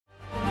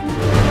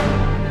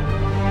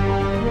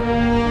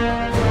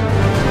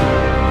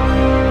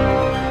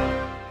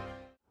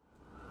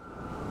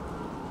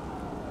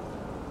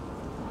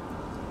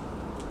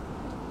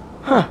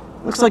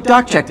Looks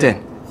like Doc checked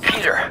in.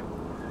 Peter,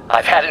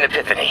 I've had an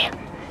epiphany.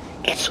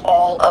 It's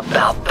all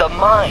about the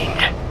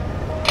mind.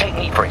 Take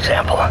me, for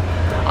example.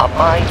 A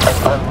mind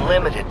of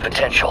unlimited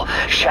potential,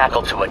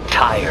 shackled to a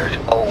tired,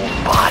 old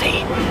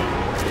body.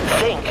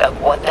 Think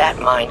of what that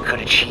mind could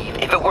achieve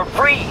if it were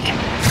freed.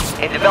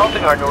 In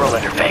developing our neural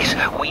interface,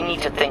 we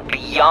need to think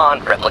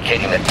beyond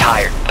replicating the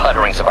tired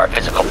putterings of our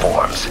physical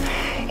forms.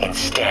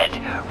 Instead,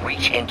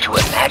 reach into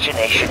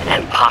imagination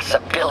and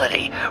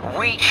possibility.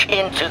 Reach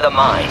into the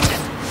mind.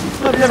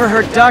 I've never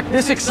heard Doc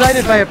this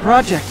excited by a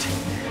project.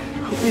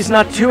 Hope he's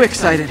not too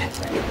excited.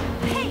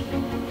 Hey!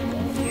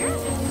 Here?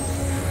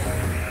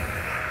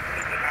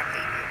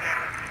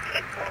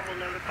 We'll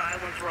notify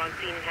once we're on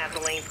scene and have the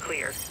lanes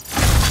cleared.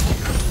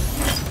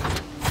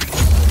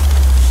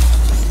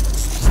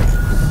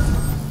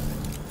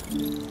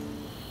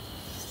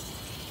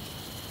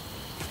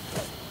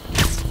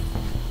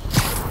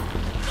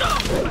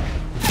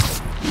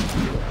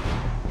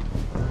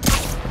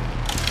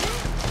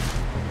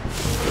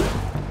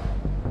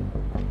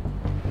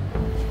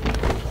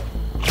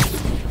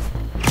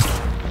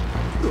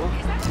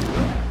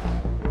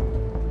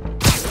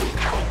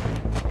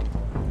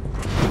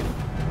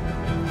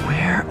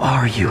 Where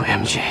are you,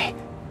 MJ?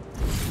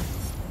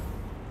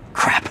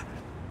 Crap.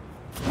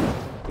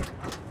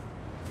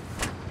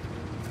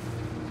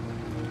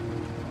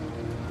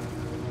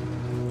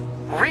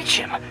 Reach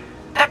him?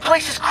 That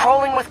place is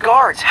crawling with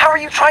guards. How are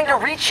you trying to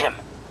reach him?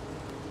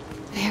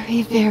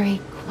 Very, very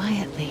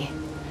quietly.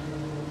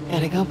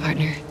 Gotta go,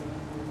 partner.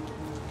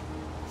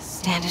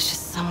 Standish is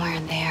somewhere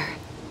in there.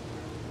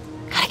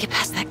 Gotta get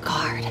past that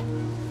guard.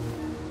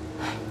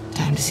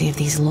 Time to see if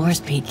these lore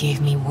speed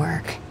gave me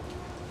work.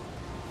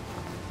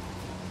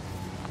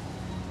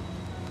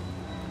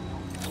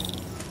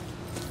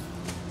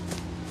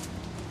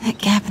 That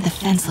gap in the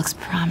fence looks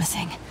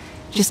promising.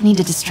 Just need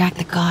to distract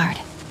the guard.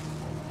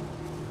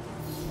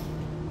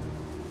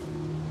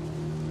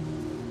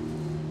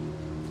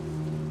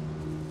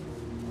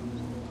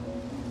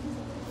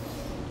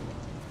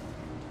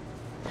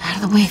 Out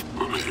of the way.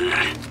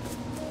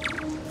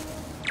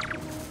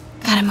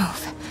 Gotta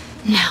move.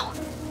 Now.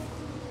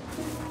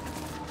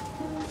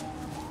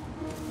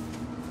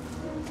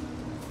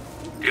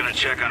 Gonna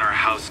check on our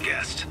house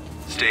guest.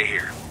 Stay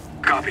here.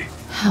 Copy.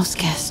 House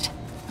guest.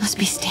 Must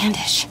be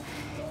Standish.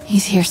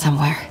 He's here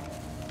somewhere.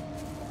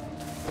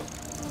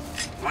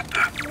 What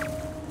the?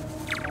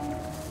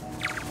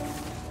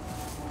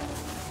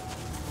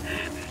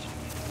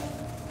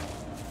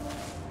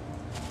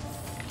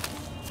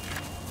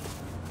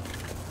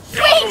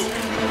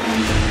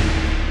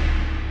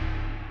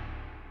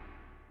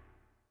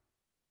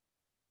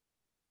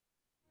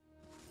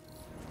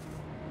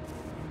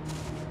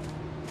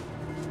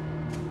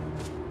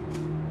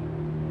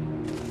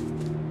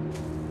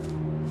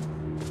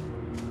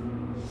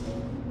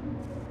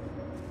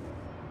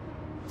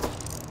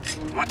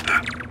 What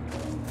the?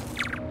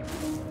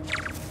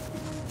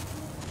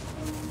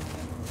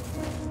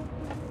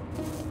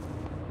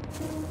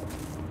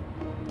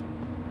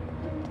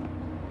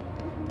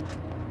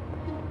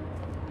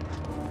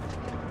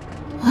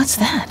 What's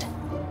that?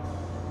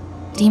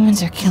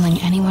 Demons are killing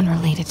anyone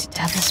related to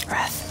Deathless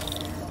Breath.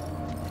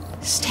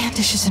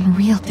 Standish is in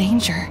real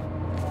danger.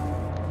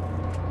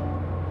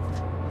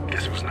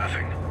 Guess it was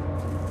nothing.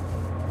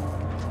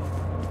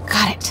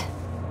 Got it.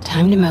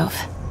 Time to move.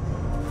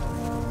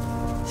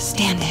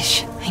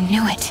 Standish. I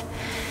knew it.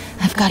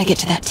 I've got to get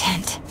to that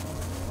tent.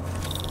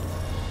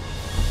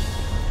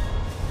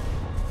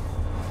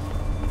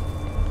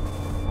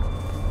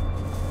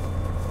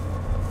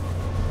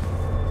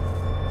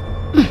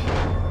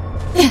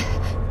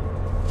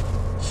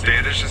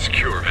 Standish is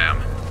secure,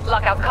 ma'am.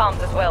 Lockout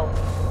comms as well.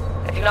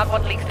 I do not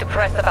want leaks to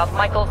press about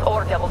Michael's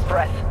or Devil's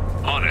Breath.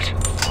 On it.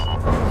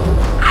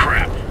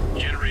 Crap.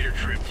 Generator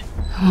tripped.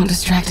 I won't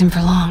distract him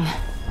for long.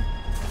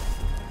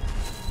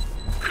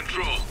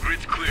 Control.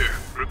 Grid's clear.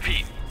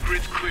 Repeat.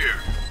 Grid's clear.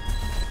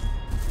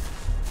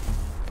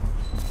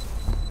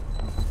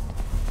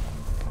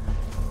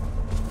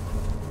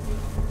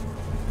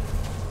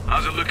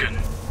 How's it looking?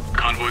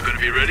 Convoy gonna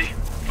be ready?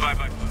 5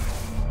 by 5.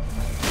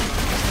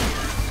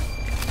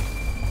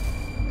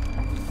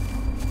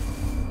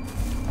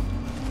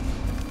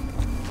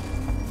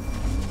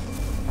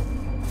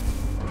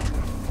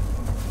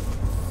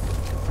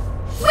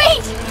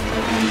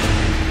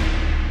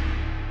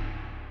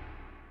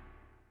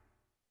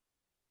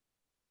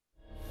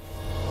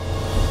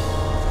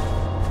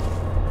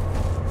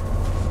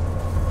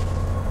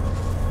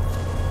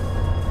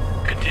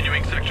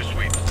 Continuing sector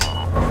sweep.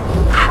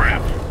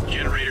 Crap.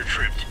 Generator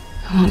tripped.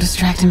 I won't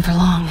distract him for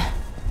long.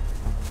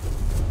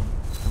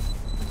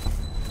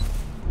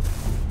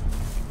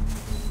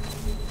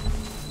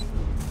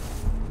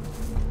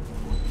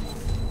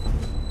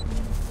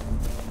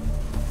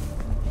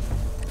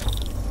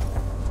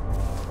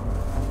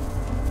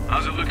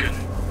 How's it looking?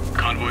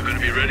 Convoy gonna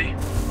be ready?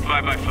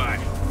 5 by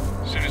 5.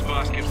 As soon as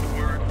boss gives the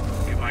word,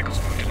 get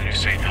Michael's moved to the new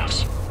safe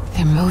house.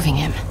 They're moving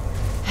him.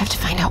 Have to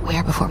find out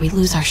where before we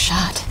lose our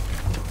shot.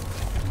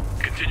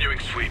 Continuing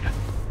sweep.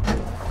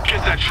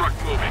 Get that truck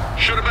moving.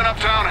 Should have been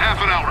uptown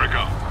half an hour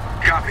ago.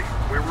 Copy.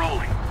 We're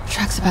rolling.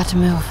 Truck's about to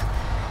move.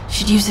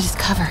 Should use it as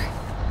cover.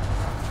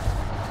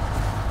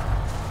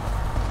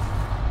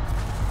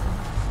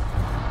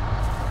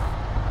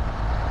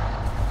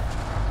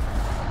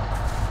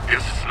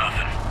 Guess it's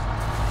nothing.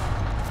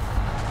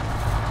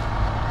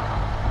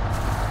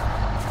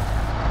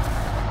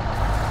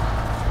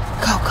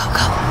 Go, go,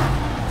 go.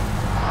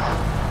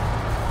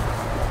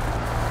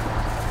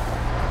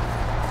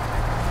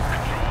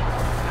 Control.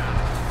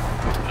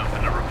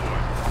 Nothing to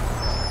report.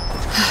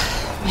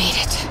 Made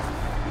it.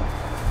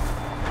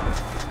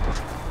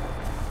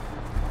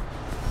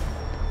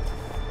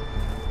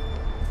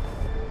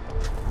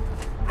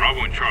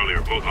 Bravo and Charlie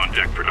are both on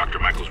deck for Dr.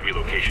 Michael's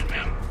relocation,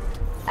 ma'am.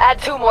 Add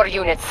 2 more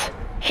units.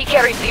 He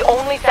carries the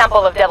only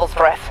sample of Devil's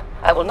Breath.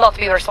 I will not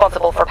be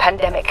responsible for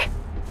Pandemic.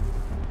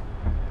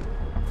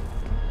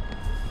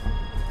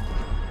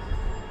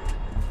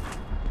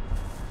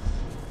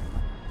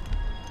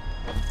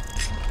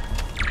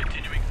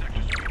 Continuing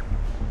sector sweep.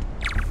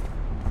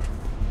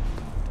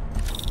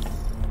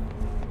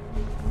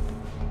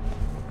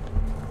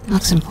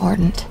 Looks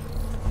important.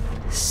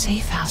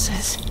 Safe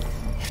houses.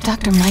 If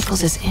Dr.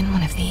 Michaels is in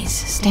one of these,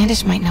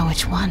 Standish might know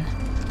which one.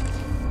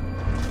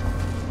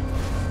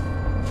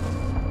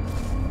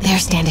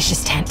 There's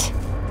Standish's tent.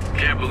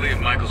 Can't believe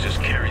Michaels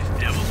just carries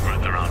Devil's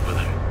Breath around with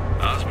him.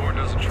 Osborn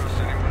doesn't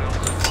trust anyone else.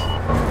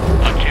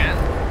 Again?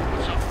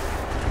 What's up?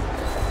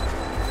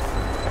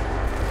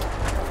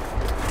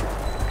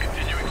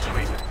 Continuing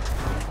sweep.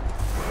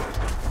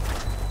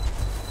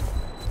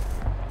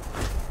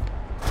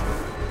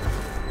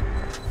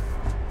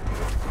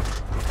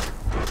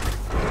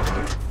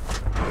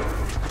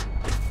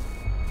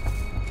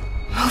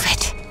 Move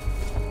it.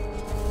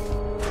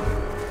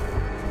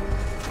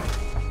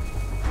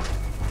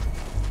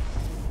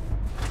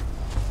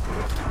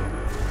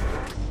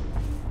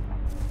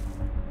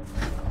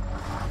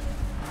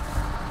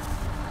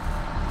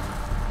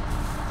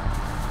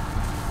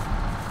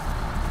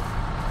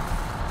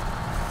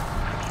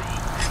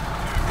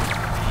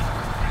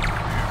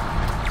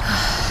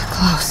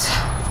 Close.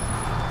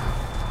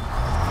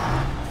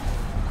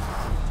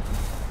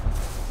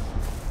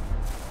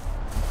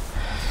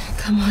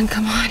 Come on,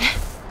 come on.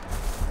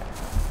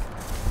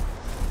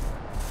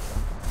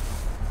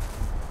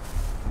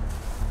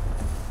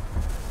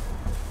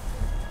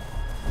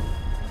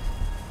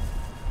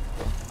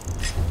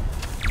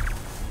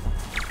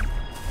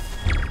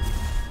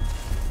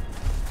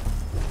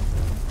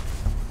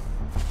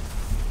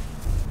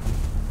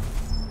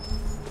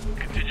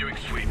 Continuing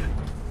sweep.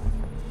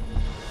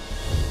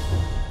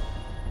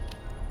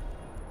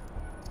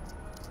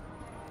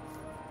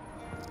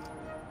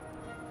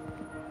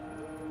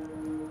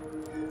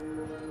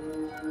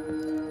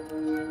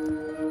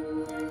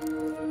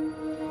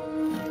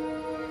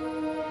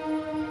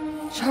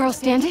 Charles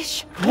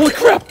Standish? Holy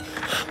crap!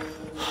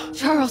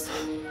 Charles,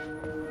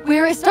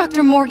 where is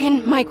Dr.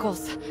 Morgan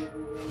Michaels?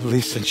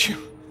 Lee sent you.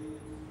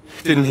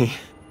 Didn't he?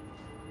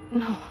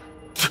 No.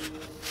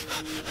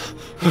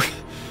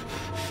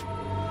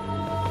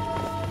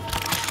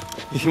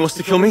 He wants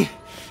to kill me?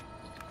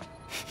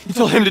 You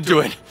tell him to do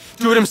it.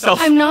 Do it himself.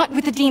 I'm not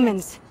with the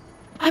demons.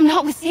 I'm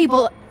not with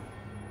Sable.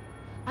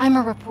 I'm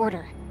a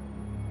reporter.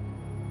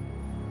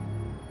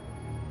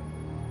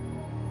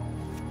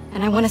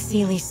 And I want to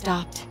see Lee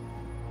stopped.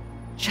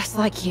 Just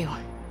like you.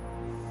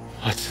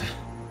 Watson.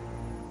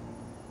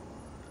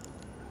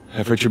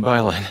 I've heard your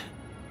byline.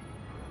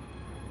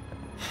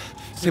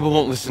 Sable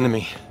won't listen to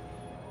me.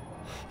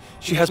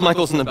 She has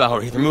Michaels in the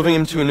Bowery. They're moving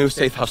him to a new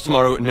safe house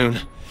tomorrow at noon.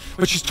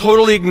 But she's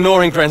totally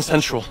ignoring Grand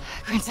Central.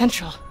 Grand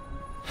Central?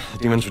 The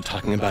demons were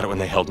talking about it when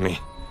they held me.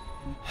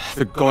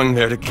 They're going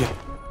there to get...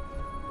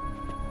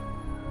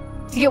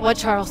 To get what,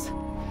 Charles?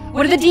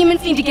 What do the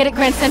demons need to get at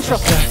Grand Central?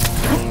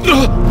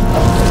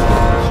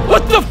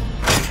 What the...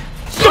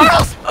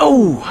 Charles!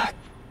 Oh!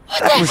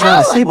 That was hell?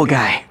 not a Sable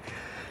guy.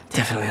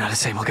 Definitely not a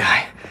Sable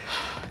guy.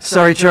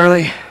 Sorry,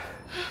 Charlie.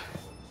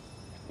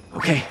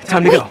 Okay,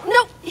 time to go.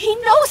 No, he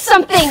knows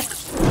something!